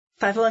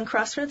501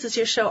 Crossroads is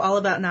your show all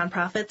about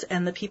nonprofits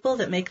and the people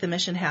that make the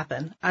mission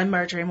happen. I'm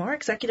Marjorie Moore,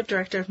 Executive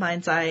Director of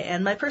Mind's Eye,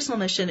 and my personal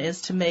mission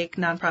is to make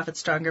nonprofits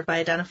stronger by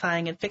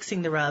identifying and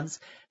fixing the rubs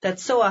that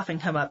so often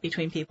come up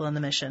between people and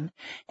the mission.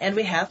 And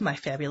we have my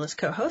fabulous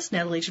co-host,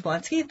 Natalie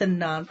Jablonski, the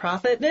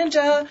Nonprofit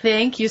Ninja.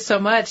 Thank you so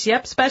much.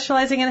 Yep,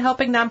 specializing in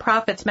helping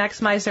nonprofits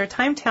maximize their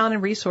time, talent,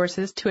 and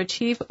resources to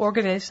achieve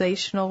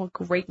organizational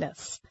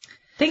greatness.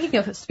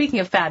 Speaking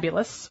of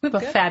fabulous, we have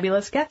a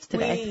fabulous guest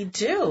today. We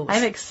do.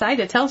 I'm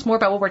excited. Tell us more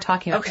about what we're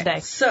talking about today.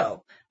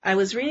 So I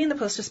was reading the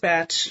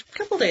Post-Dispatch a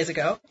couple days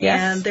ago,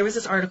 and there was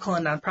this article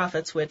in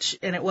Nonprofits,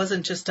 and it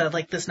wasn't just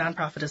this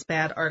nonprofit is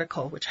bad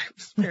article, which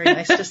was very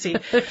nice to see.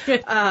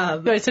 It's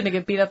going to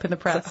get beat up in the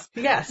press.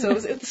 So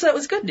it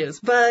was good news.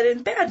 But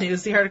in bad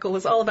news, the article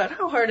was all about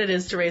how hard it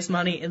is to raise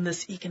money in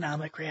this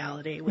economic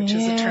reality, which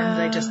is a term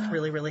that I just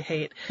really, really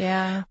hate.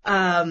 Yeah.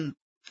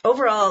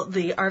 Overall,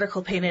 the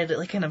article painted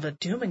like kind of a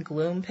doom and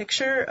gloom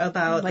picture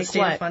about the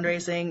state of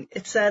fundraising.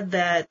 It said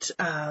that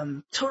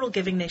total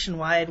giving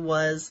nationwide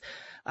was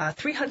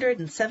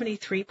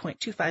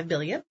 $373.25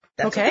 billion.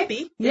 That's what it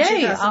be.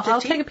 Yay!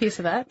 I'll take a piece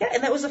of that. Yeah,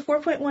 and that was a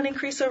 4.1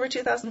 increase over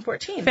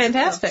 2014.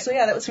 Fantastic. So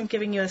that was from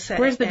Giving USA.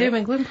 Where's the doom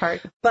and gloom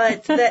part?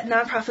 But that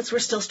nonprofits were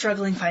still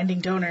struggling finding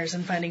donors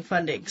and finding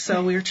funding.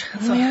 So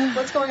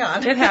what's going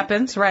on? It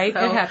happens, right?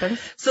 It happens.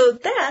 So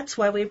that's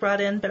why we brought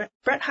in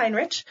Brett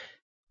Heinrich,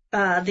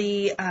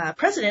 the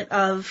president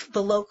of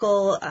the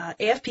local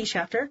AFP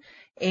chapter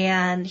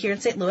and here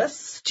in St.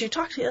 Louis, to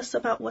talk to us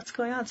about what's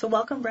going on. So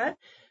welcome, Brett.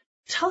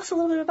 Tell us a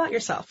little bit about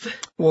yourself.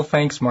 Well,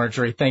 thanks,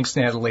 Marjorie. Thanks,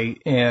 Natalie.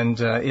 And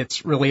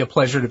it's really a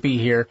pleasure to be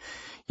here.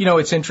 You know,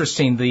 it's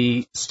interesting,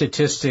 the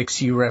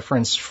statistics you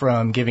referenced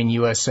from Giving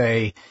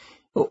USA.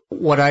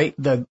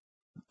 The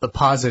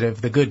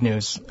positive, the good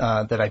news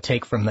that I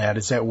take from that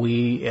is that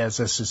we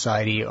as a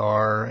society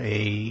are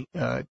a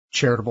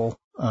charitable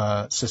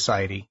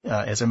society.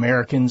 As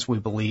Americans, we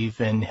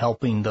believe in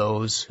helping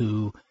those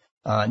who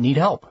need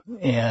help.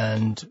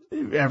 And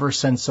ever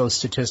since those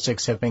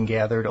statistics have been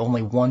gathered,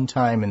 only one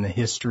time in the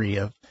history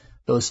of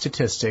those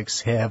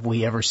statistics have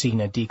we ever seen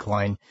a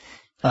decline.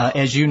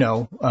 As you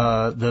know,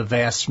 the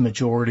vast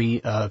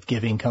majority of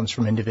giving comes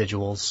from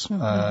individuals,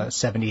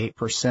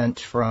 78%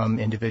 from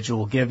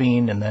individual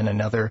giving, and then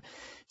another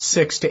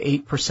 6 to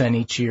 8%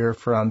 each year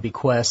from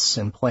bequests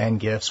and planned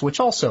gifts, which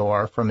also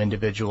are from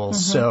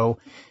individuals. So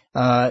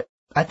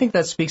I think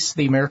that speaks to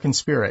the American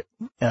spirit,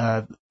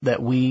 that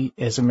we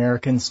as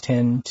Americans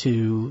tend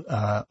to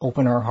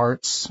open our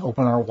hearts,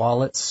 open our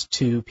wallets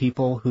to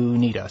people who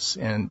need us.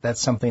 And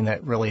that's something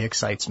that really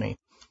excites me.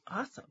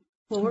 Awesome.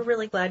 Well, we're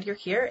really glad you're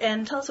here.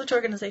 And tell us which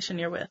organization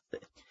you're with.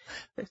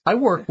 I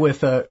work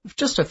with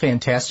just a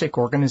fantastic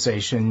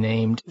organization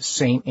named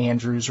St.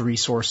 Andrews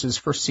Resources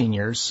for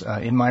Seniors.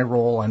 In my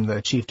role, I'm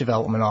the Chief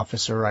Development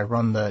Officer. I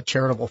run the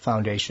charitable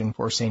foundation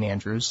for St.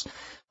 Andrews.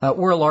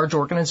 We're a large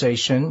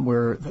organization.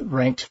 We're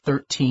ranked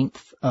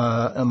 13th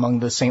among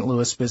the St.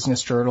 Louis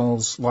Business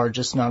Journal's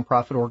largest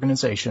nonprofit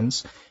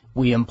organizations.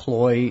 We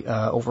employ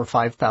over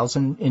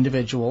 5,000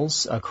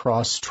 individuals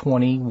across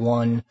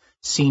 21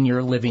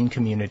 senior living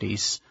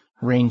communities,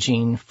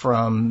 ranging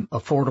from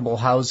affordable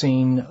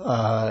housing,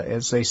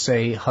 as they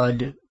say,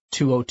 HUD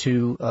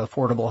 202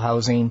 affordable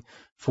housing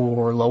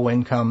for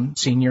low-income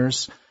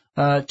seniors,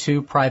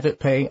 to private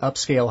pay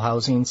upscale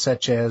housing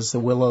such as the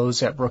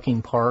Willows at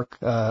Brooking Park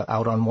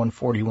out on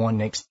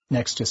 141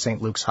 next to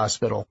St. Luke's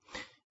Hospital.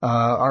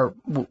 Our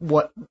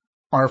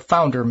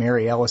founder,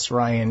 Mary Alice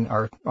Ryan,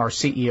 our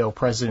CEO,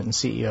 president and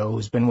CEO,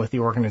 who's been with the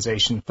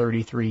organization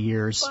 33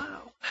 years,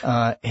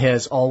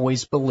 has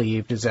always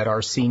believed is that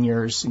our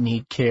seniors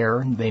need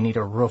care. They need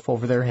a roof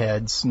over their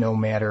heads no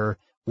matter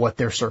what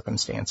their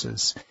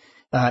circumstances.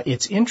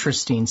 It's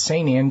interesting,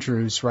 St.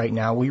 Andrews right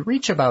now, we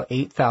reach about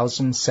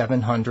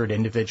 8,700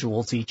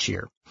 individuals each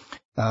year,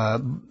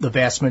 the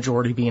vast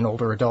majority being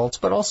older adults,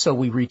 but also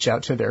we reach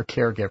out to their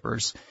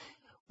caregivers.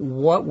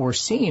 What we're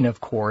seeing, of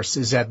course,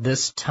 is that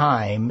this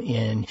time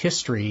in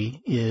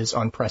history is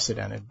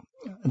unprecedented.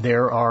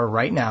 There are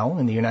right now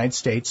in the United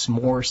States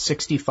more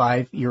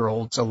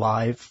 65-year-olds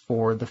alive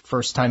for the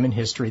first time in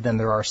history than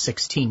there are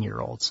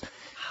 16-year-olds.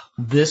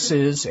 This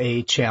is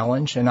a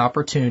challenge, an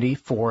opportunity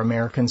for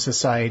American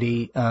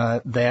society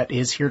that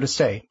is here to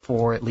stay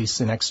for at least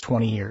the next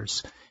 20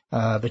 years.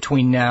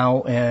 Between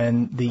now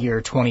and the year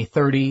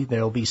 2030,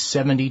 there will be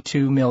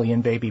 72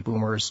 million baby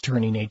boomers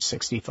turning age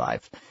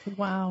 65.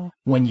 Wow.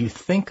 When you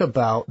think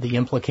about the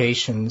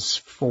implications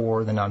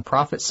for the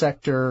nonprofit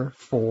sector,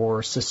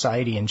 for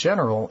society in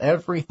general,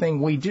 everything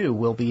we do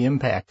will be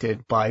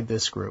impacted by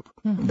this group.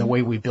 The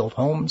way we build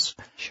homes,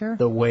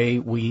 the way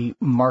we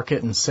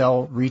market and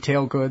sell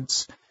retail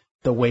goods,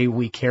 the way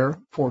we care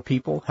for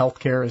people.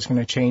 Healthcare is going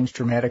to change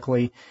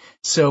dramatically.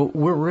 So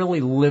we're really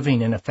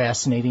living in a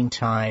fascinating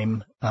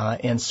time,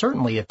 and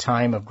certainly a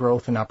time of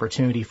growth and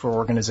opportunity for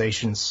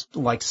organizations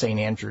like St.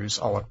 Andrews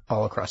all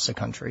across the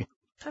country.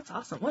 That's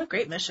awesome. What a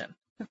great mission.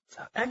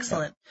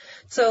 Excellent.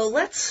 So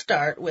let's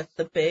start with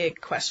the big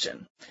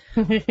question.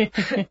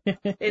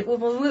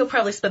 We'll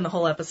probably spend the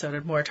whole episode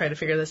or more trying to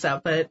figure this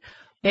out, but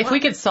If we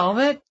could solve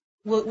it,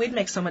 well, we'd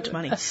make so much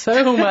money.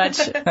 So much.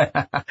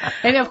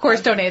 And of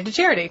course, donate to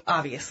charity.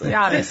 Obviously.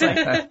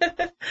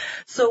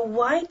 So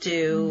why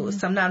do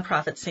some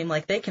nonprofits seem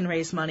like they can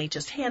raise money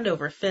just hand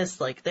over fist,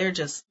 like they're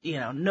just,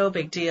 no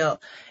big deal?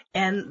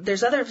 And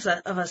there's others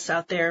of us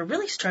out there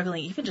really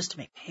struggling even just to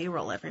make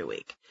payroll every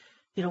week.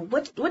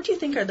 What do you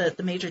think are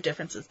the major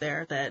differences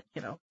there that,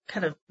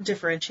 kind of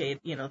differentiate,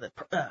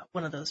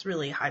 one of those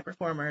really high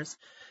performers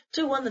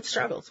to one that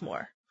struggles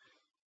more?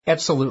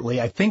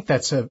 Absolutely. I think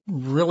that's a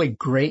really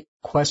great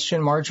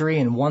question, Marjorie,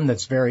 and one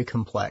that's very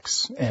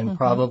complex and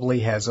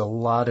probably has a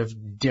lot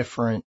of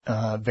different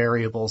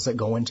variables that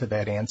go into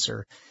that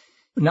answer.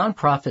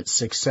 Nonprofit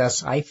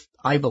success,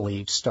 I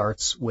believe,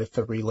 starts with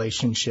the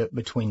relationship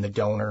between the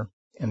donor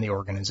and the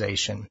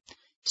organization.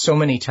 So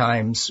many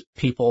times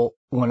people,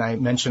 when I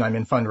mention I'm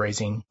in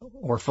fundraising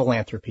or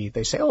philanthropy,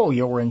 they say, oh,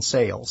 you're in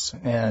sales.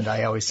 And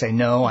I always say,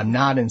 no, I'm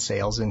not in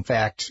sales. In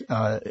fact,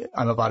 I'm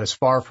about as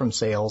far from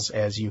sales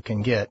as you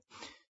can get.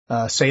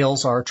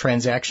 Sales are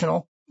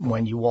transactional.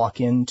 When you walk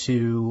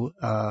into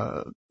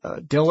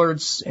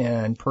Dillard's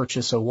and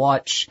purchase a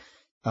watch,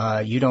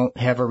 you don't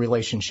have a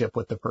relationship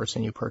with the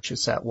person you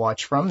purchase that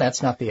watch from.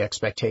 That's not the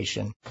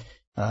expectation.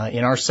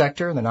 In our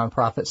sector, the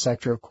nonprofit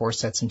sector, of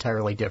course, that's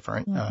entirely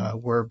different.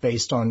 We're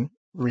based on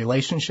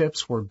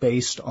relationships. We're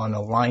based on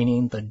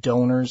aligning the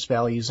donor's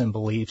values and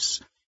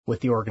beliefs with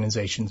the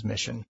organization's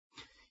mission.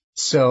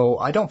 So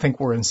I don't think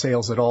we're in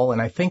sales at all.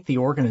 And I think the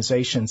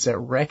organizations that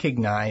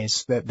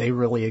recognize that they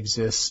really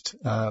exist,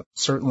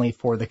 certainly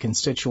for the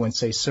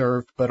constituents they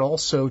serve, but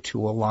also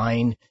to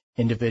align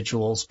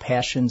individuals'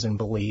 passions and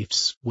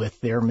beliefs with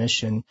their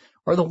mission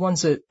are the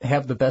ones that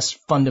have the best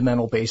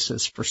fundamental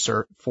basis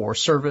for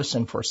service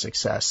and for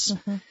success.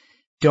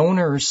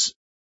 Donors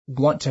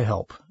want to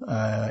help.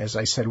 As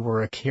I said,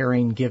 we're a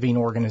caring, giving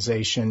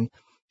organization,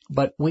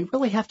 but we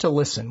really have to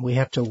listen. We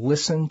have to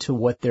listen to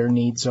what their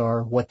needs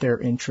are, what their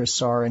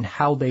interests are, and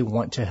how they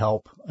want to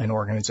help an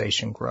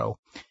organization grow.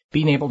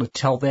 Being able to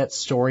tell that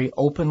story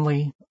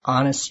openly,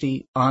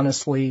 honestly,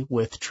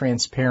 with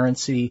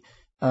transparency,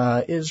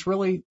 is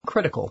really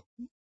critical.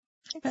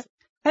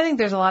 I think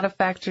there's a lot of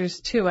factors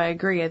too. I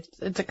agree.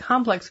 It's a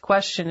complex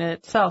question in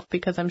itself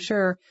because I'm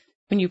sure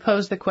when you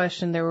posed the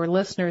question, there were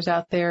listeners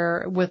out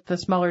there with the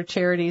smaller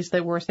charities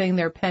that were sitting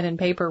there pen and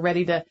paper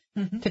ready to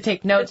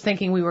take notes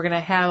thinking we were going to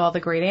have all the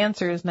great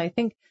answers. And I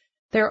think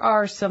there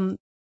are some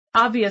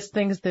obvious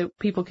things that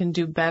people can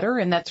do better,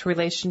 and that's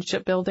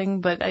relationship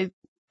building. But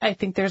I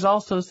think there's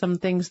also some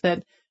things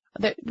that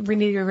we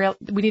need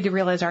to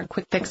realize aren't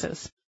quick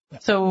fixes.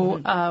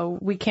 So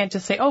we can't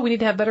just say, oh, we need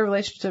to have better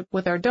relationship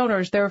with our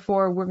donors,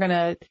 therefore we're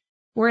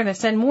gonna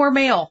send more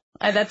mail.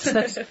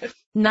 That's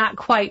not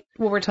quite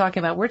what we're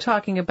talking about. We're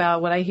talking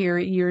about what I hear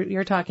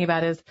you're talking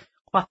about is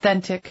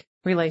authentic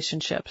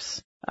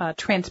relationships,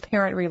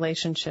 transparent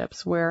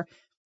relationships where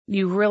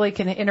you really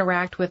can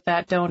interact with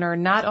that donor,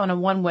 not on a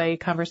one-way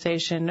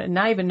conversation,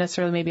 not even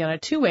necessarily maybe on a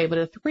two-way, but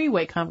a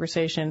three-way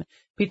conversation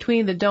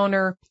between the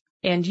donor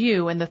and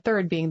you, and the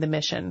third being the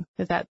mission.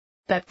 Is that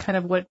kind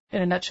of what,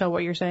 in a nutshell,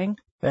 what you're saying?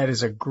 That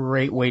is a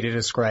great way to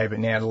describe it,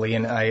 Natalie,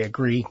 and I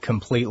agree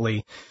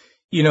completely.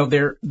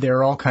 There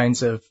are all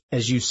kinds of,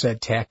 as you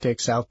said,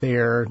 tactics out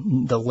there,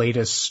 the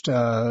latest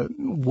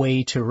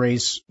way to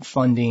raise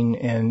funding,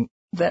 and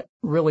that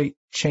really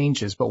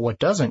changes. But what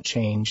doesn't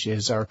change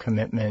is our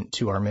commitment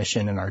to our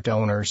mission and our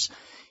donors.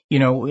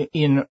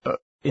 In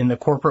the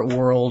corporate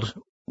world,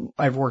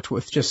 I've worked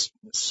with just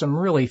some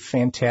really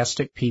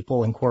fantastic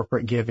people in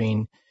corporate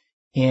giving.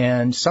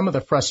 And some of the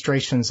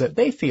frustrations that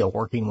they feel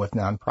working with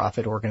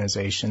nonprofit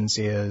organizations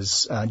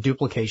is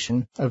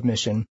duplication of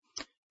mission.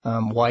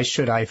 Why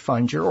should I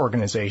fund your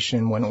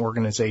organization when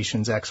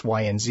organizations X,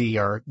 Y, and Z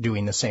are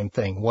doing the same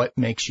thing? What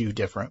makes you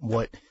different?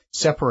 What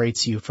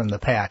separates you from the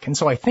pack? And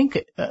so I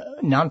think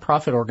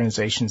nonprofit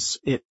organizations,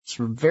 it's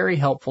very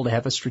helpful to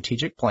have a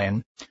strategic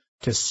plan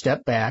to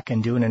step back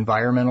and do an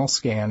environmental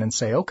scan and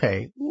say,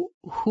 okay,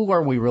 who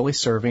are we really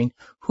serving?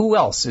 Who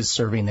else is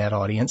serving that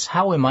audience?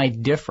 How am I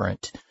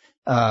different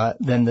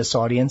than this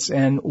audience,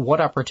 and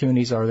what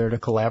opportunities are there to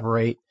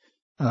collaborate,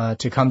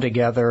 to come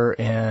together,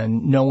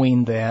 and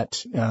knowing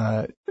that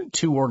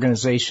two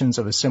organizations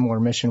of a similar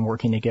mission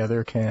working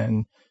together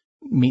can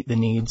meet the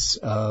needs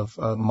of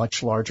a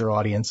much larger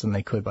audience than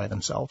they could by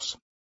themselves.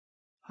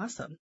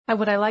 Awesome. And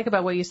what I like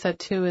about what you said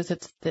too is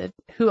it's that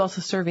who else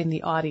is serving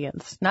the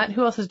audience, not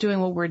who else is doing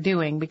what we're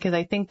doing, because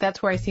I think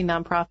that's where I see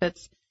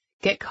nonprofits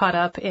get caught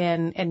up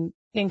in and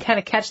kind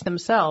of catch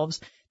themselves.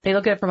 They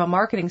look at it from a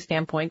marketing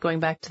standpoint, going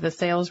back to the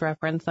sales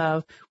reference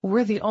of,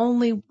 we're the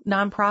only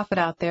nonprofit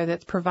out there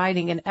that's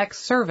providing an X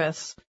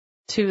service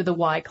to the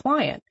Y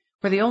client.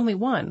 We're the only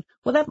one.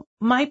 Well, that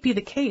might be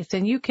the case,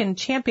 and you can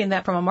champion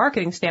that from a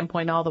marketing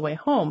standpoint all the way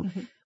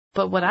home.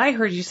 But what I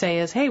heard you say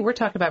is, hey, we're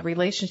talking about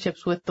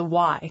relationships with the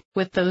Y,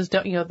 with those,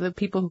 the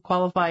people who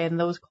qualify in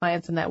those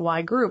clients in that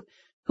Y group.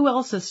 Who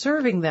else is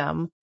serving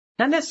them?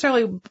 Not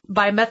necessarily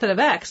by method of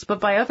X, but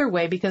by other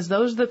way, because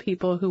those are the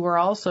people who are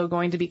also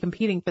going to be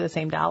competing for the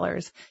same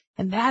dollars.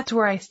 And that's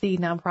where I see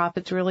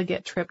nonprofits really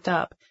get tripped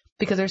up.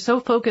 because they're so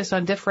focused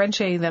on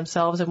differentiating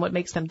themselves and what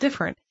makes them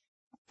different,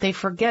 they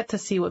forget to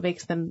see what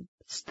makes them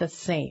the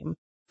same.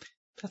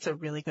 That's a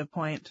really good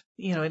point.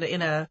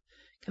 In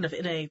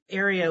a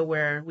area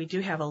where we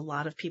do have a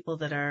lot of people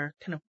that are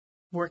kind of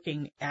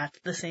working at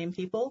the same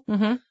people,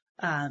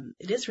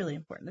 it is really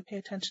important to pay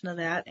attention to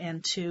that,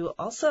 and to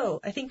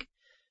also, I think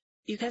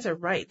you guys are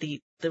right.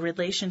 The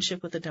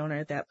relationship with the donor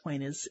at that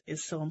point is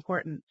so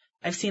important.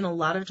 I've seen a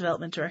lot of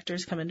development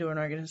directors come into an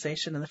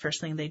organization, and the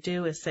first thing they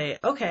do is say,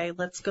 okay,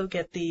 let's go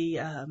get the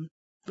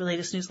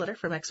latest newsletter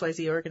from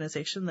XYZ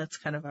organization. That's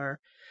kind of our,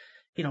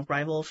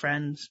 rival,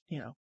 friend,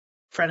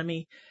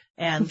 frenemy.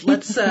 And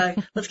let's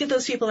get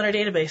those people in our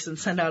database and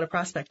send out a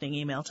prospecting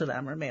email to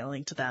them or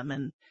mailing to them.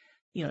 And,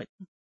 I don't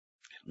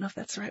know if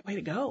that's the right way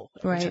to go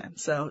every time.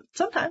 So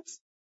sometimes,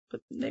 but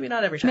maybe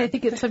not every time. And I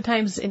think it's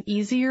sometimes an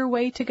easier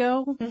way to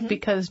go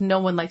because no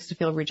one likes to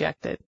feel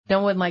rejected.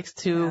 No one likes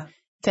to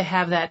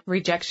have that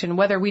rejection,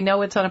 whether we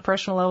know it's on a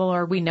personal level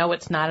or we know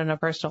it's not on a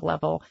personal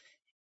level.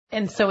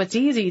 And so it's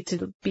easy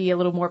to be a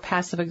little more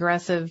passive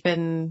aggressive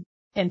and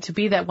to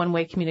be that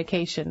one-way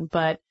communication.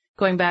 But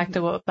going back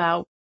to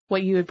about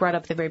what you had brought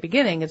up at the very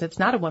beginning is it's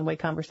not a one-way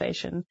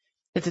conversation.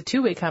 It's a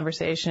two-way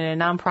conversation.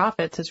 And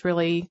nonprofits, it's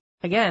really,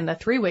 again, a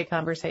three-way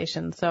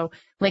conversation. So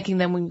linking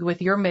them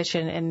with your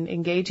mission and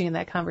engaging in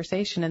that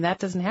conversation. And that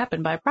doesn't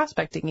happen by a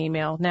prospecting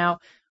email. Now,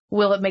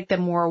 will it make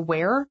them more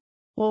aware?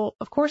 Well,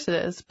 of course it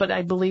is. But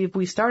I believe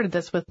we started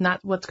this with not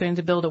what's going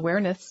to build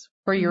awareness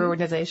for your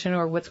organization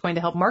or what's going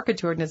to help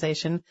market your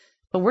organization.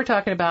 But we're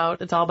talking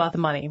about, it's all about the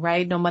money,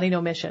 right? No money,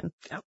 no mission.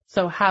 Yep.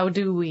 So how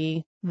do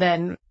we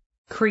then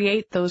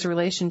create those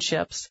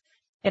relationships?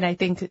 And I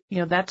think,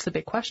 that's the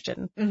big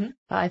question.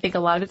 I think a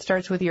lot of it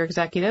starts with your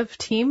executive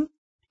team.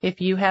 If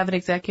you have an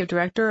executive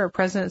director or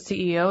president,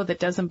 CEO that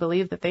doesn't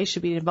believe that they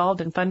should be involved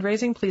in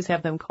fundraising, please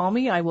have them call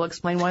me. I will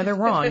explain why they're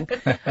wrong.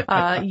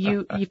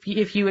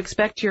 If you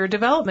expect your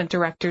development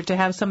director to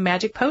have some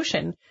magic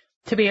potion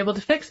to be able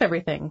to fix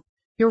everything,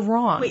 you're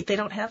wrong. Wait, they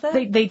don't have that?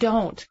 They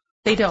don't.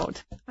 They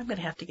don't. I'm going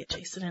to have to get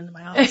Jason into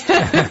my office.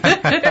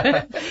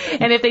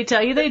 And if they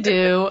tell you they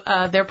do,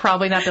 they're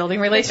probably not building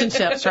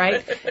relationships,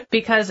 right?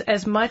 Because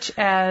as much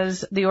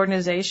as the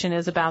organization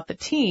is about the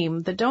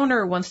team, the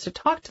donor wants to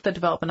talk to the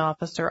development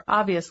officer,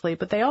 obviously,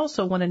 but they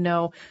also want to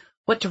know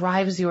what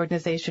drives the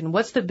organization.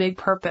 What's the big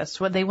purpose?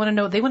 What they want to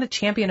know. They want to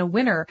champion a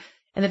winner.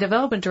 And the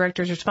development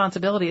director's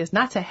responsibility is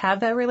not to have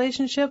that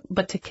relationship,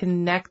 but to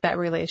connect that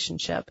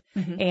relationship.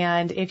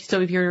 And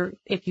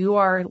if you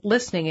are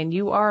listening and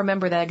you are a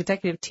member of that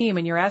executive team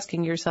and you're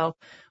asking yourself,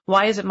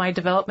 why isn't my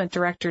development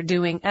director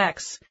doing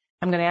X?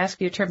 I'm going to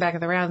ask you to turn back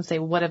around and say,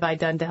 what have I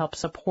done to help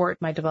support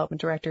my development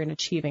director in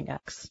achieving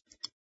X?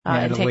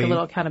 And take a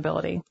little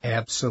accountability.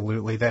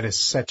 Absolutely. That is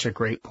such a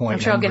great point. I'm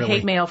sure I'll get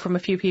hate mail from a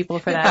few people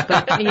for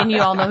that, and you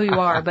all know who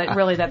you are, but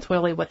really that's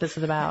really what this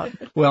is about.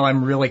 Well,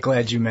 I'm really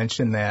glad you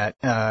mentioned that.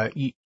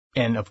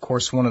 And of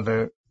course, one of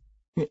the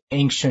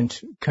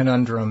ancient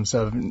conundrums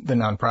of the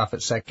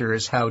nonprofit sector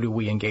is how do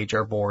we engage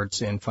our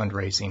boards in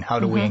fundraising? How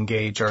do we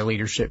engage our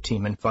leadership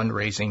team in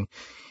fundraising?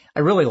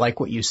 I really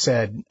like what you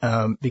said,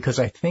 because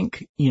I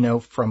think,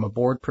 from a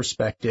board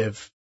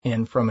perspective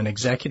and from an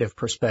executive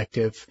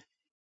perspective,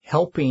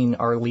 helping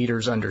our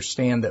leaders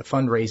understand that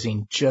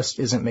fundraising just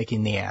isn't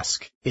making the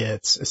ask.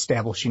 It's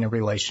establishing a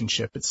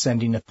relationship. It's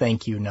sending a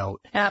thank you note.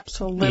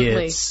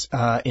 Absolutely. It's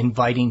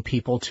inviting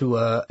people to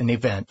an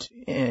event.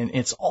 And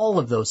it's all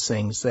of those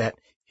things that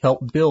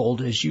help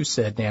build, as you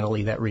said,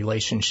 Natalie, that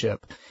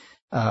relationship.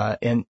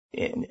 And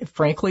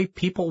frankly,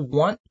 people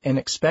want and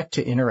expect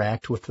to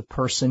interact with the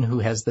person who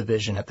has the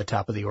vision at the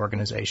top of the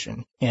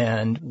organization.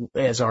 And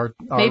as our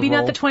maybe role,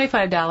 not the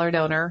 $25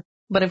 donor.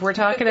 But if we're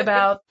talking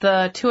about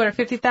the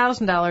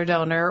 $250,000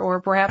 donor or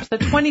perhaps the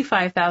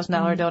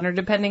 $25,000 donor,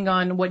 depending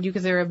on what you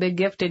consider a big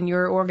gift in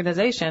your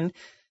organization,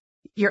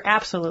 you're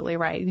absolutely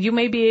right. You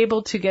may be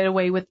able to get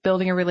away with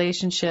building a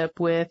relationship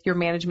with your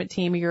management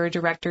team or your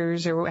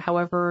directors or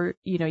however,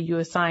 you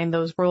assign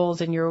those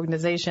roles in your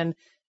organization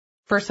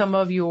for some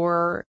of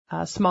your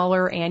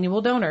smaller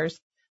annual donors.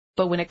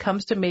 But when it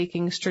comes to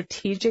making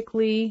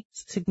strategically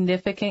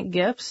significant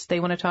gifts, they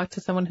want to talk to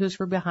someone who's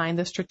behind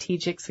the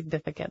strategic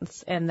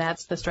significance. And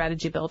that's the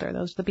strategy builder.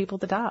 Those are the people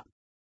at the top.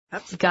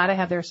 You've got to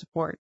have their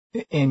support.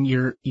 And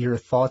your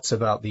thoughts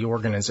about the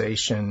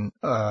organization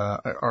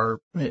are,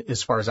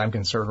 as far as I'm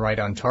concerned, right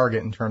on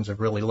target in terms of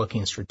really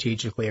looking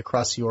strategically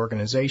across the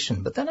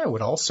organization. But then I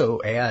would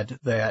also add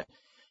that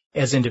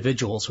as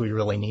individuals, we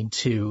really need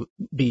to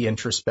be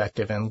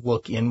introspective and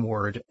look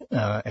inward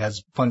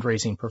as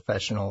fundraising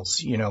professionals.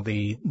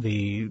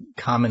 The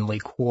commonly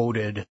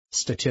quoted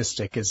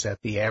statistic is that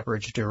the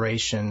average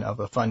duration of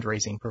a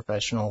fundraising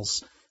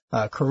professional's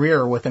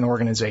career with an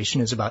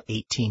organization is about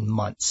 18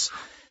 months.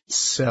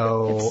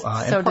 So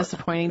it's so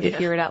disappointing to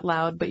hear it out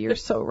loud, but you're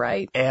so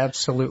right.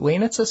 Absolutely.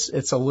 And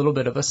it's a little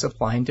bit of a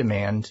supply and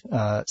demand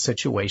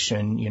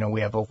situation.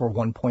 We have over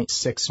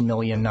 1.6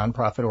 million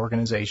nonprofit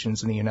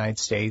organizations in the United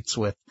States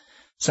with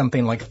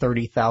something like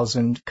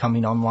 30,000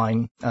 coming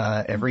online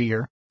every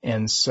year.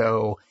 And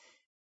so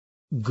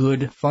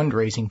good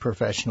fundraising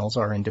professionals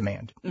are in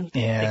demand.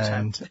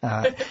 And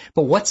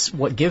but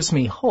what gives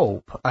me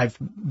hope, I've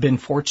been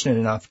fortunate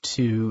enough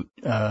to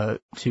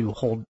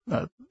hold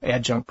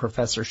adjunct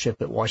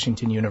professorship at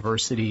Washington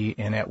University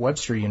and at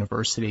Webster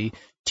University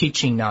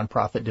teaching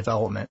nonprofit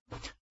development.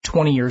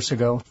 20 years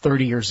ago,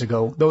 30 years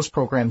ago, those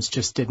programs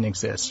just didn't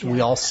exist. We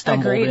all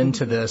stumbled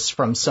into this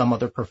from some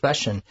other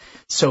profession.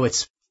 So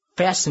it's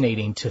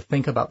fascinating to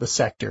think about the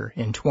sector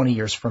in 20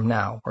 years from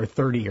now or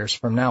 30 years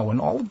from now when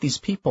all of these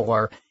people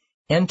are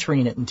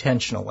entering it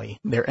intentionally.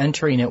 They're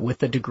entering it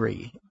with a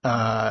degree.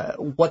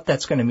 What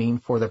that's going to mean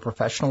for the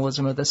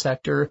professionalism of the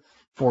sector,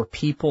 for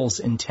people's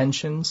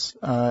intentions,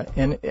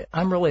 and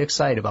I'm really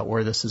excited about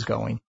where this is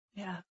going.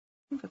 Yeah.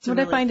 What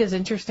I find is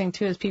interesting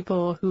too is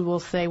people who will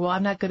say, "Well,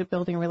 I'm not good at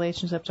building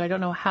relationships. I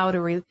don't know how to.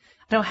 I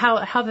don't know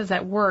how does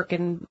that work?"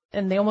 And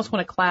they almost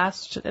want a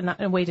class and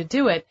a way to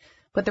do it.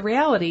 But the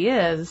reality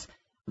is,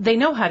 they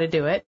know how to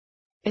do it.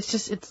 It's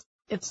just it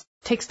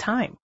takes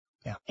time.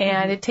 Yeah.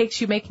 And it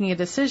takes you making a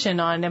decision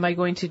on, am I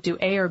going to do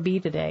A or B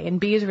today? And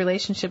B is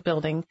relationship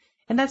building,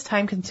 and that's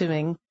time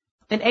consuming.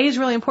 And A is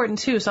really important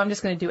too, so I'm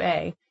just going to do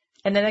A.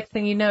 And the next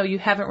thing you know, you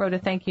haven't wrote a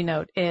thank you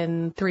note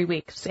in 3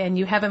 weeks, and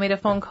you haven't made a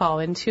phone call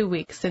in 2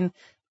 weeks, and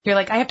you're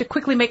like, I have to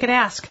quickly make an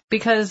ask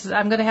because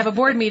I'm going to have a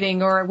board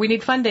meeting or we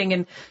need funding.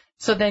 And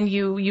so then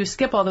you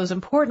skip all those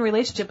important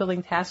relationship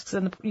building tasks,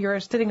 and you're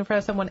sitting in front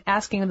of someone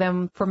asking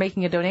them for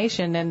making a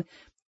donation, and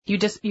you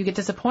get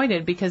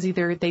disappointed because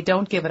either they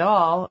don't give it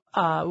all,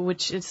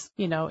 which is,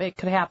 it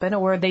could happen,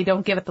 or they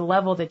don't give at the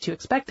level that you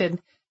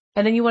expected.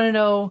 And then you want to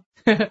know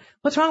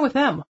what's wrong with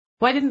them?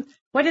 Why didn't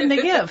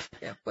they give?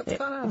 Yeah, what's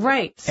going on?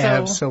 Right. So.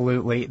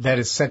 Absolutely. That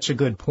is such a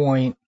good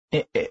point.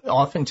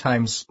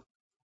 Oftentimes,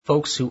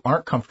 folks who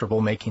aren't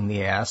comfortable making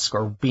the ask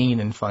or being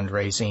in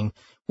fundraising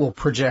will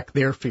project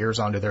their fears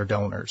onto their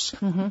donors.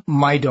 Mm-hmm.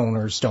 My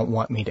donors don't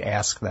want me to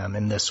ask them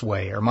in this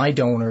way, or my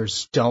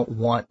donors don't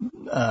want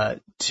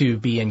to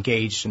be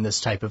engaged in this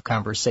type of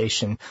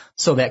conversation,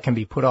 so that can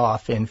be put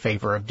off in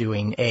favor of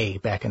doing A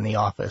back in the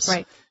office.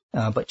 Right.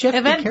 But you have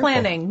event to be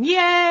careful. Planning.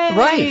 Yay!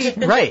 Right.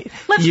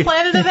 Let's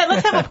plan an event.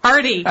 Let's have a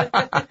party.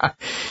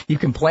 You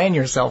can plan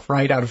yourself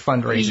right out of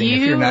fundraising if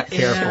you're not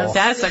careful.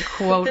 That's a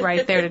quote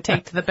right there to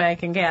take to the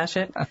bank and cash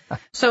it.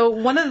 So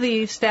one of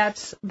the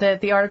stats that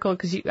the article,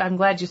 because I'm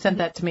glad you sent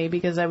that to me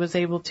because I was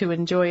able to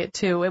enjoy it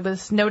too. It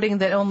was noting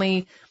that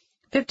only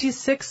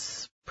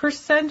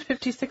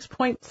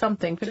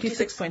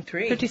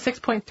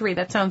 56.3,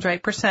 that sounds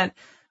right, percent,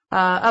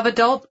 of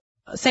adult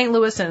St.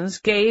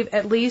 Louisans gave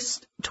at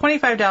least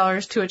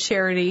 $25 to a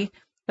charity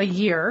a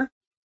year,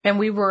 and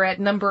we were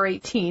at number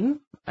 18,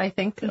 I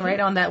think, right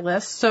on that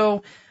list.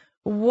 So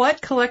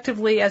what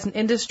collectively as an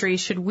industry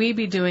should we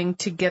be doing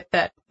to get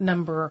that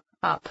number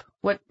up?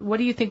 What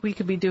do you think we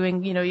could be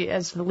doing?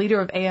 As the leader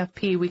of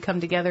AFP, we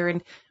come together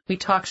and we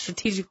talk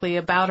strategically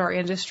about our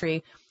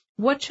industry.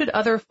 What should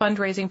other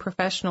fundraising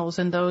professionals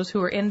and those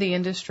who are in the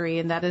industry,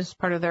 and that is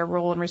part of their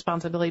role and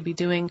responsibility, be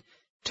doing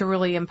to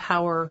really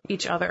empower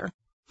each other?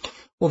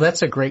 Well,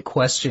 that's a great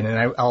question,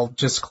 and I'll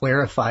just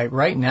clarify.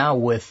 Right now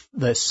with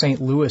the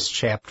St. Louis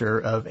chapter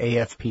of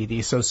AFP,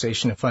 the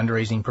Association of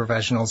Fundraising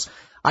Professionals,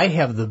 I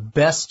have the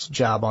best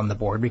job on the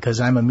board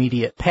because I'm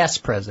immediate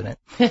past president.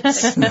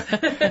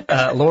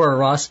 Laura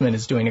Rossman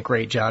is doing a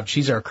great job.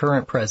 She's our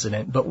current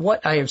president. But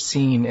what I have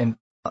seen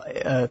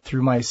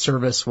through my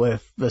service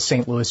with the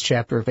St. Louis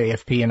chapter of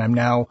AFP, and I'm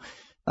now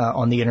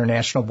on the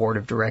international board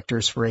of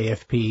directors for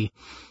AFP,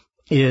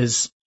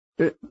 is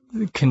the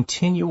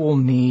continual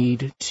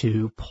need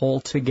to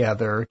pull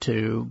together,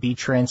 to be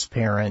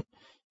transparent,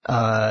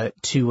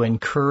 to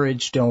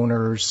encourage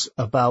donors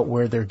about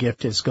where their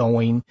gift is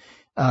going.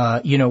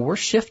 We're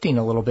shifting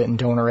a little bit in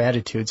donor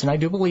attitudes, and I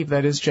do believe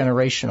that is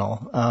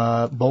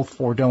generational, both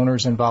for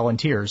donors and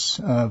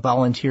volunteers.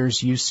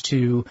 Volunteers used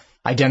to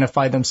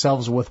identify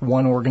themselves with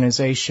one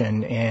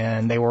organization,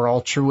 and they were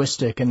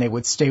altruistic, and they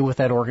would stay with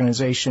that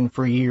organization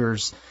for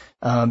years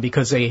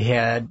because they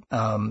had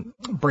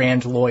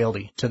brand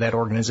loyalty to that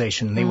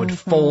organization. They would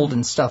fold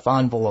and stuff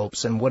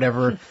envelopes and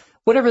whatever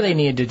they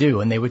needed to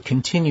do, and they would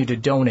continue to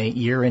donate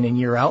year in and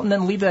year out, and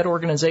then leave that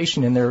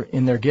organization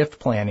in their gift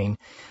planning.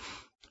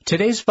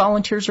 Today's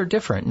volunteers are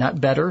different, not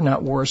better,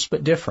 not worse,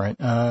 but different.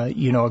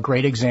 A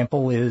great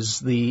example is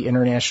the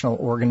international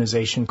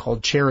organization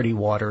called Charity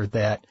Water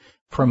that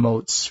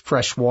promotes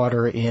fresh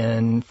water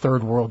in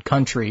third world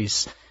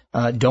countries.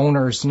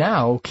 Donors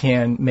now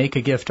can make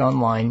a gift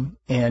online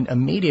and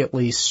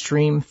immediately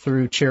stream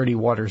through Charity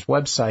Water's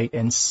website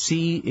and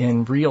see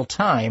in real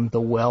time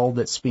the well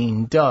that's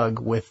being dug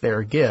with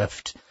their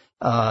gift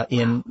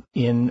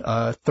in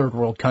a third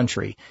world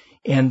country.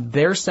 And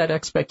there's that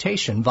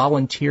expectation.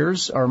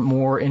 Volunteers are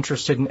more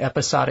interested in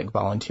episodic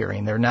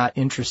volunteering. They're not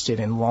interested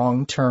in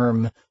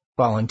long-term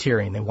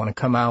volunteering. They want to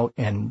come out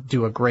and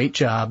do a great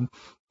job,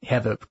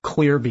 have a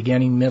clear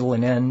beginning, middle,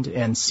 and end,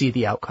 and see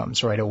the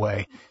outcomes right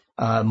away.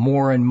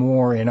 More and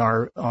more in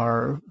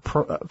our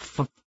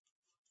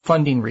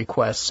funding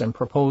requests and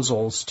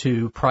proposals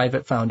to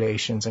private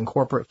foundations and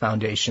corporate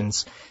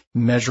foundations,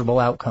 measurable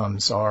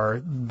outcomes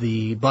are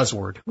the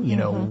buzzword. You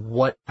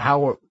know,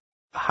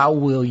 how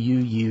will you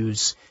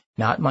use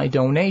not my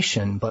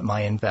donation, but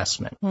my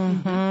investment?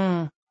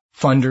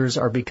 Funders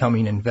are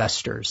becoming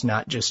investors,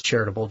 not just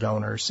charitable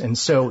donors. And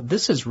so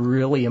this is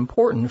really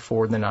important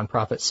for the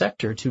nonprofit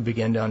sector to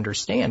begin to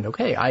understand,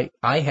 okay,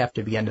 I have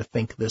to begin to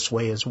think this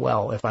way as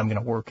well if I'm going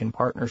to work in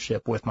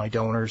partnership with my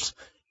donors,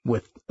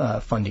 with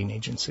funding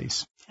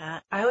agencies.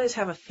 I always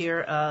have a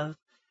fear of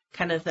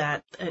kind of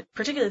that,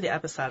 particularly the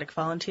episodic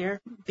volunteer,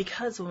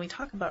 because when we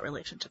talk about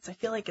relationships, I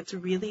feel like it's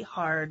really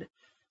hard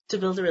to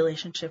build a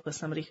relationship with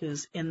somebody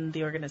who's in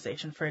the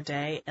organization for a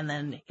day and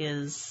then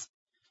is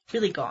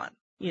really gone.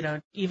 You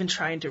know, even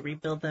trying to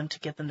rebuild them to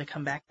get them to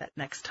come back that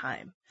next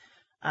time.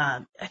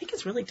 I think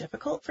it's really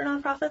difficult for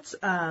nonprofits.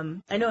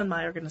 I know in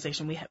my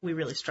organization we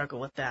really struggle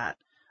with that.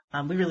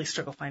 We really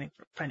struggle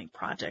finding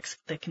projects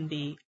that can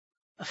be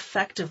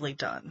effectively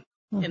done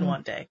in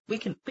one day. We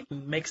can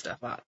make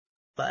stuff up,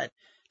 but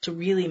to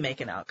really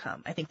make an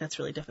outcome, I think that's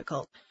really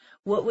difficult.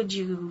 What would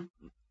you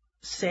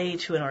say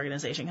to an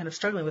organization kind of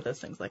struggling with those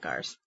things like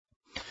ours?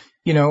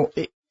 You know,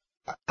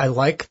 I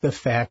like the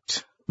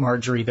fact,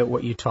 Marjorie, that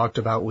what you talked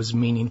about was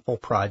meaningful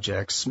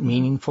projects,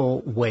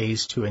 meaningful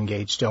ways to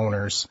engage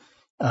donors,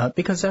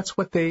 because that's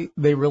what they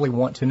really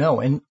want to know.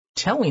 And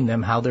telling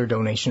them how their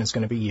donation is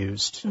going to be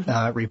used,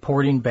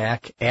 reporting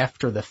back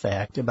after the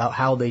fact about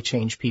how they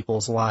change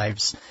people's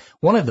lives.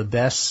 One of the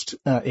best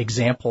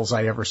examples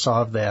I ever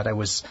saw of that, I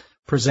was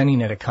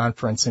presenting at a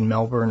conference in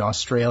Melbourne,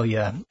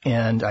 Australia,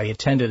 and I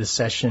attended a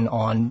session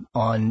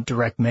on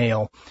direct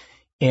mail.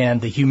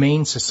 And the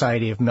Humane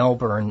Society of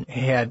Melbourne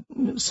had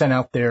sent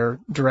out their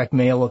direct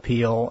mail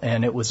appeal,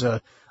 and it was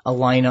a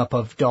lineup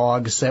of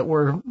dogs that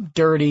were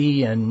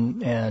dirty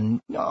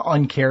and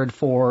uncared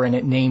for, and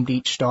it named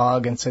each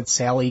dog and said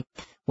Sally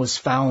was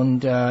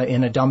found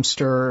in a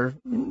dumpster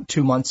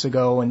 2 months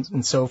ago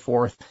and so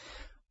forth.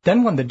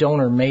 Then when the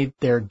donor made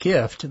their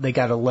gift, they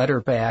got a letter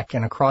back,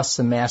 and across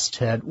the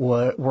masthead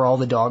were all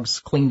the dogs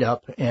cleaned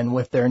up and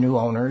with their new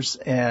owners,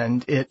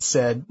 and it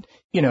said,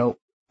 you know,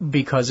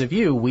 because of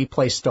you, we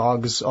place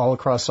dogs all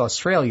across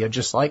Australia,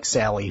 just like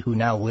Sally, who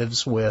now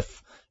lives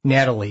with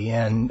Natalie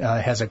and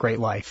has a great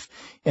life.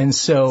 And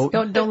so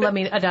don't let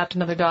me adopt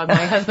another dog.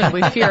 My husband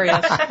will be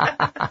furious.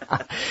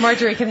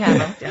 Marjorie can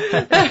have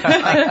him.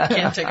 I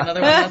can't take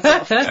another one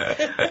myself.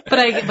 But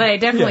I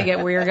definitely get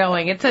where you're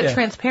going. It's a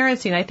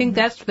transparency, and I think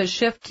that's the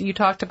shift you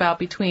talked about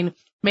between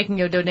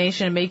making a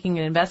donation and making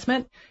an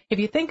investment. If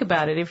you think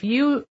about it, if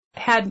you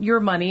had your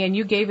money and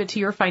you gave it to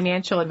your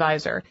financial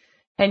advisor,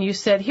 and you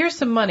said, here's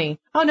some money.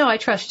 Oh, no, I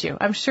trust you.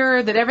 I'm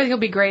sure that everything will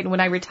be great, and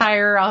when I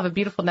retire, I'll have a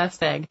beautiful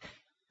nest egg.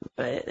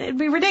 It'd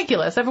be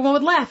ridiculous. Everyone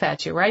would laugh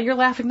at you, right? You're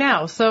laughing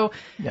now. So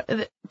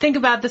think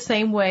about the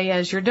same way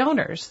as your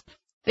donors.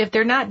 If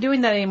they're not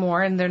doing that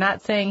anymore and they're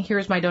not saying,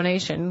 here's my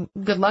donation,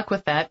 good luck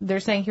with that. They're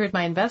saying, here's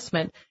my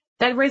investment.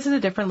 That raises a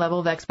different level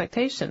of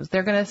expectations.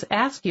 They're going to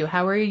ask you,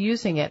 how are you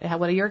using it?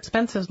 What are your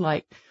expenses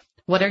like?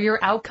 What are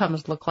your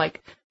outcomes look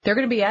like? They're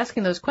going to be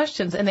asking those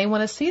questions, and they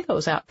want to see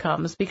those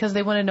outcomes because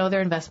they want to know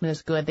their investment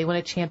is good. They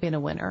want to champion a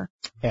winner.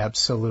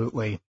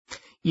 Absolutely.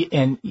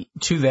 And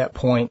to that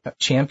point,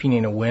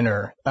 championing a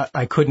winner,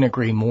 I couldn't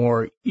agree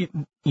more.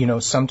 You know,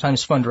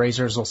 sometimes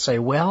fundraisers will say,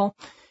 well,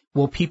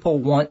 will people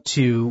want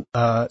to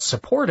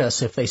support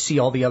us if they see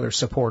all the other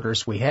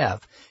supporters we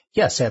have?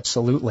 Yes,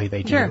 absolutely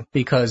they do. Sure.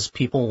 Because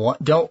people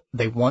want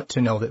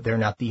to know that they're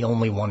not the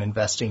only one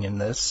investing in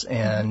this,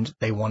 and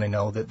they want to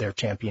know that they're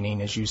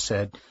championing, as you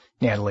said,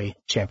 Natalie,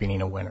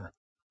 championing a winner.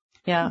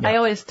 Yeah, I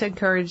always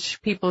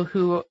encourage people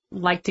who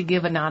like to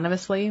give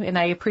anonymously, and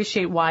I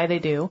appreciate why they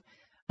do.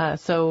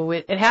 So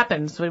it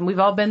happens when we've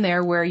all been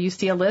there where you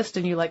see a list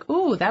and you're like,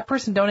 ooh, that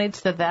person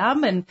donates to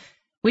them, and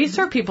we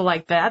serve people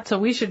like that, so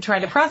we should try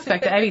to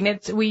prospect. I mean,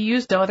 we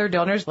use other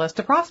donors' list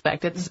to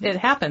prospect. It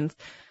happens.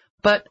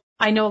 But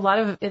I know a lot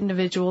of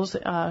individuals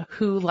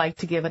who like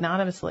to give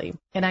anonymously,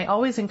 and I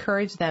always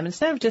encourage them,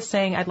 instead of just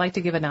saying, I'd like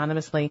to give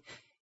anonymously,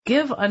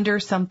 give under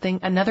something,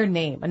 another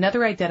name,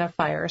 another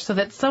identifier, so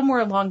that somewhere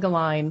along the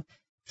line,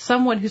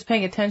 someone who's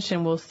paying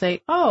attention will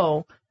say,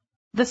 oh,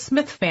 the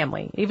Smith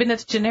family, even if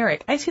it's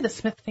generic. I see the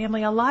Smith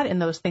family a lot in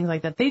those things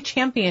like that. They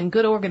champion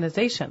good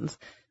organizations.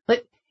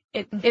 But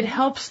it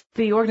helps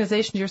the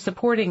organizations you're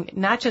supporting,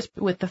 not just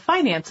with the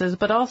finances,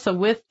 but also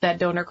with that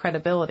donor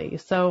credibility.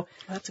 So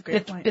that's a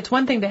great point. It's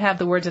one thing to have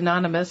the words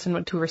anonymous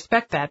and to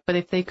respect that, but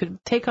if they could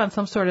take on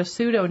some sort of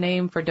pseudo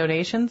name for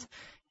donations,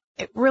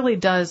 it really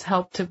does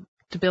help to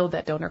build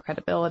that donor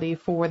credibility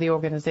for the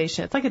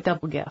organization. It's like a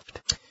double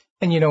gift.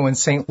 And, you know, in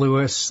St.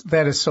 Louis,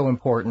 that is so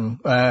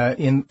important.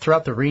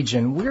 Throughout the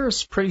region, we're a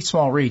pretty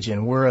small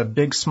region. We're a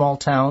big, small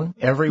town.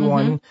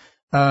 Everyone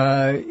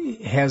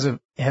has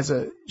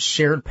a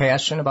shared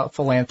passion about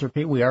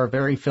philanthropy. We are a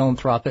very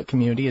philanthropic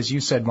community, as you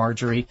said,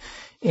 Marjorie.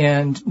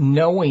 And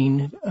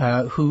knowing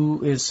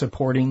who is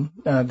supporting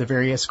the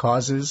various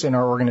causes in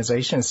our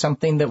organization is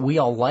something that we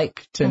all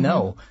like to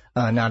know,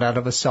 not out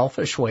of a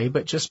selfish way,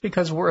 but just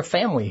because we're a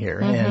family here.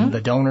 And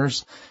the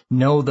donors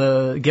know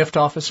the gift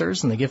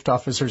officers, and the gift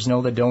officers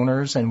know the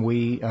donors, and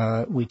we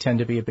tend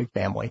to be a big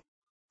family.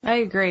 I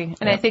agree.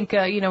 And I think,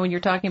 when you're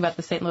talking about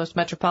the St. Louis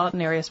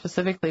metropolitan area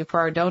specifically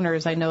for our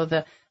donors, I know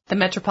the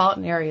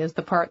metropolitan area is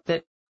the part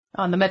that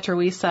on the Metro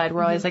East side,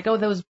 we're always like, oh,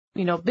 those,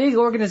 big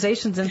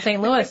organizations in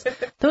St. Louis.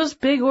 Those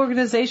big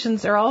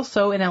organizations are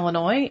also in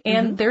Illinois,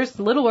 and there's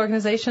little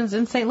organizations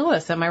in St.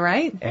 Louis. Am I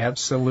right?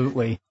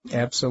 Absolutely.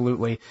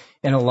 Absolutely.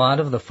 And a lot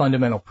of the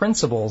fundamental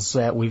principles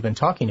that we've been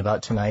talking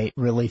about tonight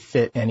really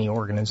fit any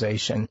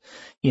organization.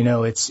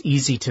 It's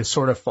easy to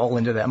sort of fall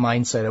into that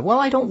mindset of, well,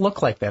 I don't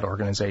look like that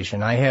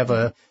organization. I have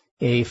a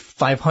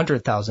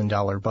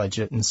 $500,000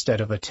 budget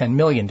instead of a $10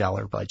 million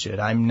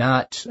budget. I'm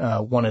not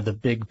one of the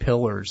big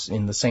pillars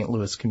in the St.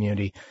 Louis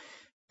community,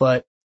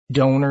 but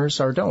donors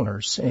are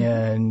donors,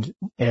 and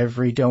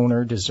every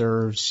donor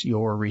deserves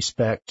your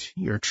respect,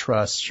 your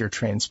trust, your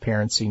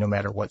transparency, no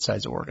matter what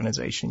size of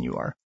organization you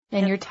are.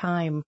 And your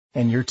time.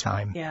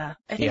 Yeah.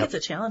 I think it's a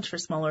challenge for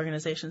small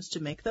organizations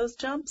to make those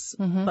jumps,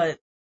 but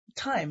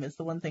time is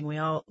the one thing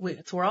we're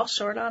all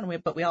short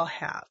on, but we all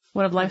have.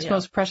 One of life's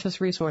most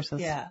precious resources.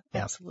 Yeah,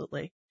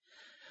 absolutely.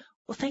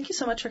 Well, thank you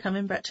so much for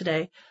coming, Brett,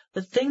 today.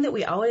 The thing that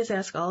we always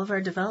ask all of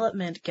our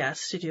development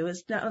guests to do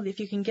is now if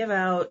you can give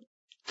out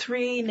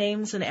 3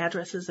 names and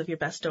addresses of your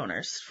best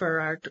donors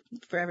for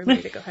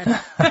everybody to go ahead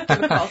and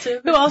give a call to.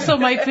 Who also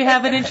might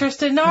have an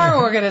interest in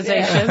our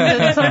organization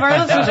and some of our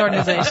listeners'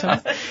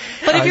 organizations.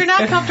 But if you're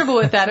not comfortable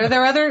with that,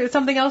 are there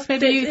something else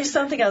maybe? There's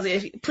something else.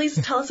 Please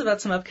tell us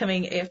about some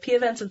upcoming AFP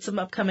events and some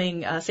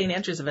upcoming St.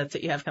 Andrews events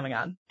that you have coming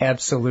on.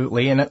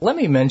 Absolutely. And let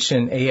me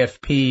mention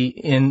AFP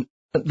in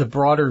the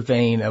broader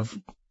vein of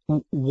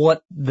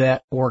what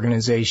that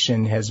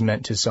organization has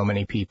meant to so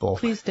many people.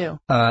 Please do.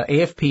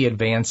 AFP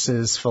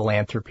advances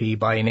philanthropy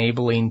by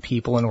enabling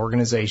people and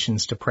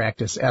organizations to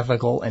practice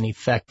ethical and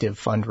effective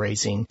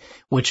fundraising,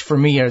 which for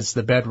me is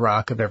the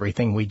bedrock of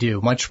everything we do,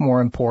 much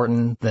more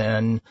important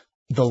than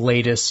the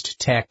latest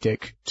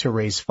tactic to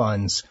raise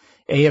funds.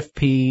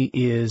 AFP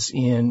is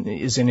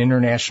an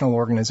international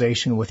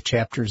organization with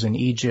chapters in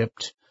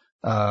Egypt,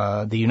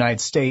 the United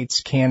States,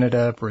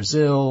 Canada,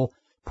 Brazil,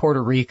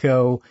 Puerto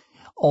Rico,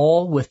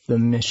 all with the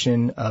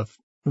mission of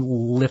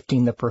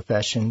lifting the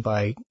profession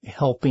by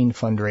helping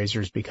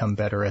fundraisers become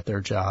better at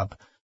their job.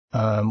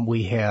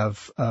 We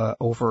have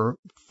over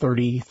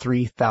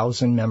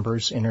 33,000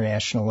 members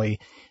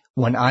internationally.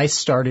 When I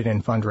started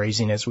in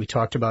fundraising, as we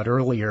talked about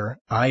earlier,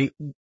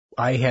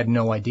 I had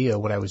no idea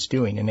what I was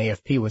doing, and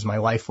AFP was my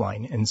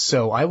lifeline. And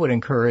so I would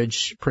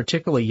encourage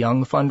particularly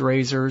young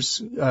fundraisers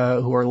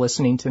who are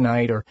listening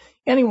tonight, or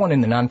anyone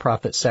in the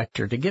nonprofit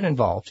sector, to get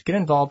involved. Get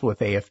involved with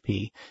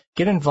AFP.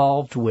 Get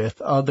involved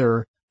with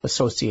other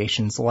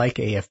associations like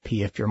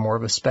AFP if you're more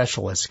of a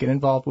specialist. Get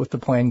involved with the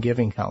Planned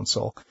Giving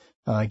Council.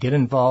 Get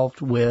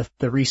involved with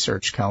the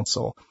Research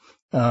Council.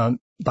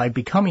 By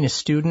becoming a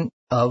student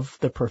of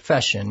the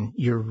profession,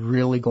 you're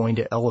really going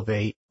to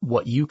elevate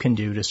what you can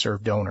do to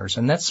serve donors.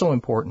 And that's so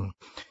important.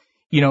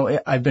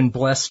 I've been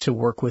blessed to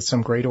work with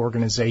some great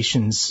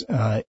organizations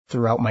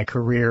throughout my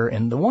career.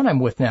 And the one I'm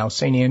with now,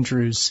 St.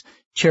 Andrews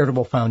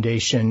Charitable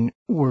Foundation,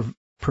 we're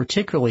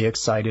particularly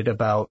excited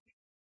about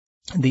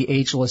the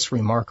Ageless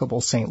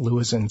Remarkable St.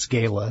 Louisans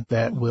Gala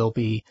that will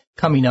be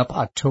coming up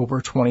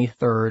October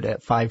 23rd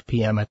at 5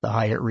 p.m. at the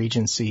Hyatt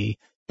Regency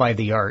by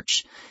the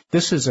Arch.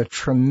 This is a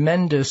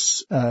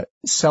tremendous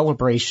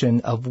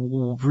celebration of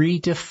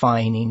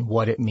redefining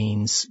what it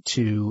means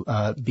to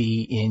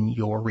be in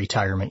your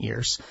retirement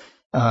years.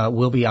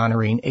 We'll be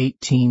honoring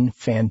 18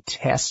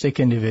 fantastic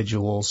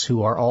individuals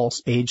who are all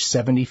age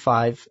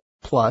 75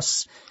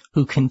 plus,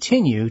 who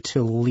continue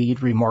to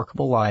lead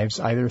remarkable lives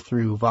either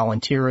through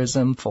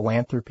volunteerism,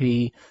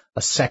 philanthropy,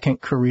 a second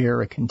career,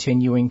 a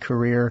continuing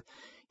career.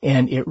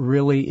 And it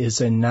really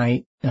is a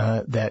night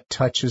that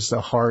touches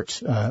the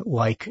heart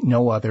like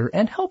no other,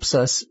 and helps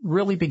us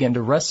really begin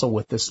to wrestle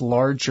with this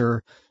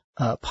larger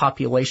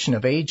population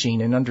of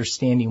aging and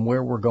understanding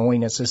where we're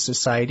going as a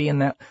society,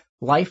 and that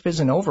life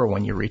isn't over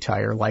when you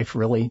retire. Life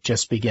really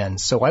just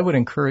begins. So I would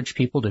encourage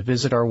people to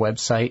visit our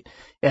website,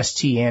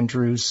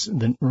 standrews,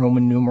 the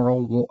Roman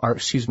numeral,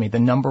 the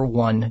number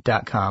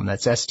 1.com.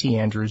 That's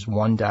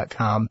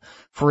standrews1.com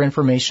for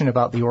information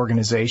about the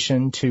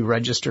organization, to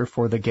register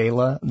for the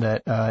gala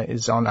that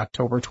is on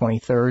October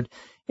 23rd,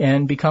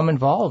 and become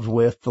involved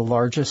with the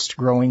largest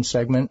growing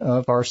segment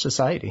of our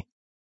society.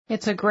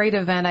 It's a great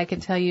event. I can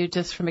tell you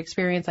just from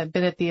experience, I've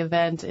been at the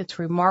event. It's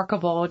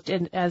remarkable,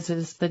 as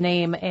is the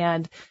name,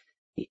 and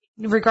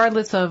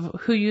regardless of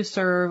who you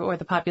serve or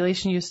the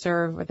population you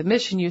serve or the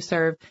mission you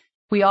serve,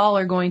 we all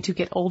are going to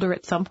get older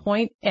at some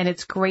point, and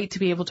it's great to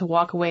be able to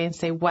walk away and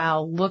say,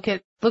 wow, look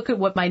at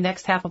what my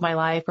next half of my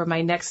life or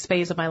my next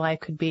phase of my life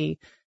could be.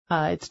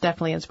 it's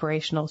definitely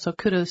inspirational. So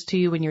kudos to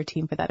you and your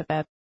team for that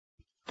event.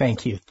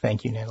 Thank you.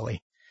 Thank you,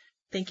 Natalie.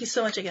 Thank you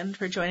so much again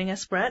for joining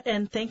us, Brett,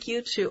 and thank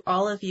you to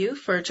all of you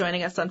for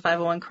joining us on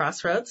 501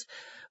 Crossroads.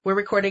 We're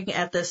recording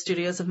at the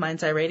studios of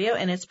Mind's Eye Radio,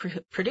 and it's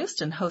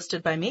produced and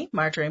hosted by me,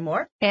 Marjorie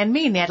Moore. And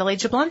me, Natalie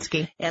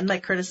Jablonski. And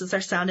Mike Curtis is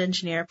our sound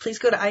engineer. Please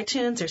go to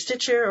iTunes or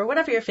Stitcher or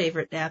whatever your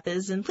favorite app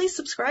is, and please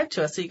subscribe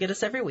to us so you get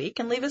us every week,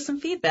 and leave us some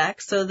feedback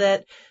so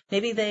that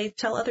maybe they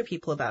tell other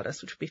people about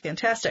us, which would be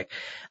fantastic.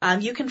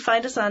 You can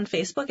find us on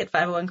Facebook at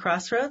 501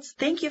 Crossroads.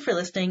 Thank you for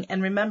listening,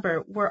 and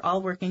remember, we're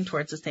all working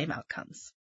towards the same outcomes.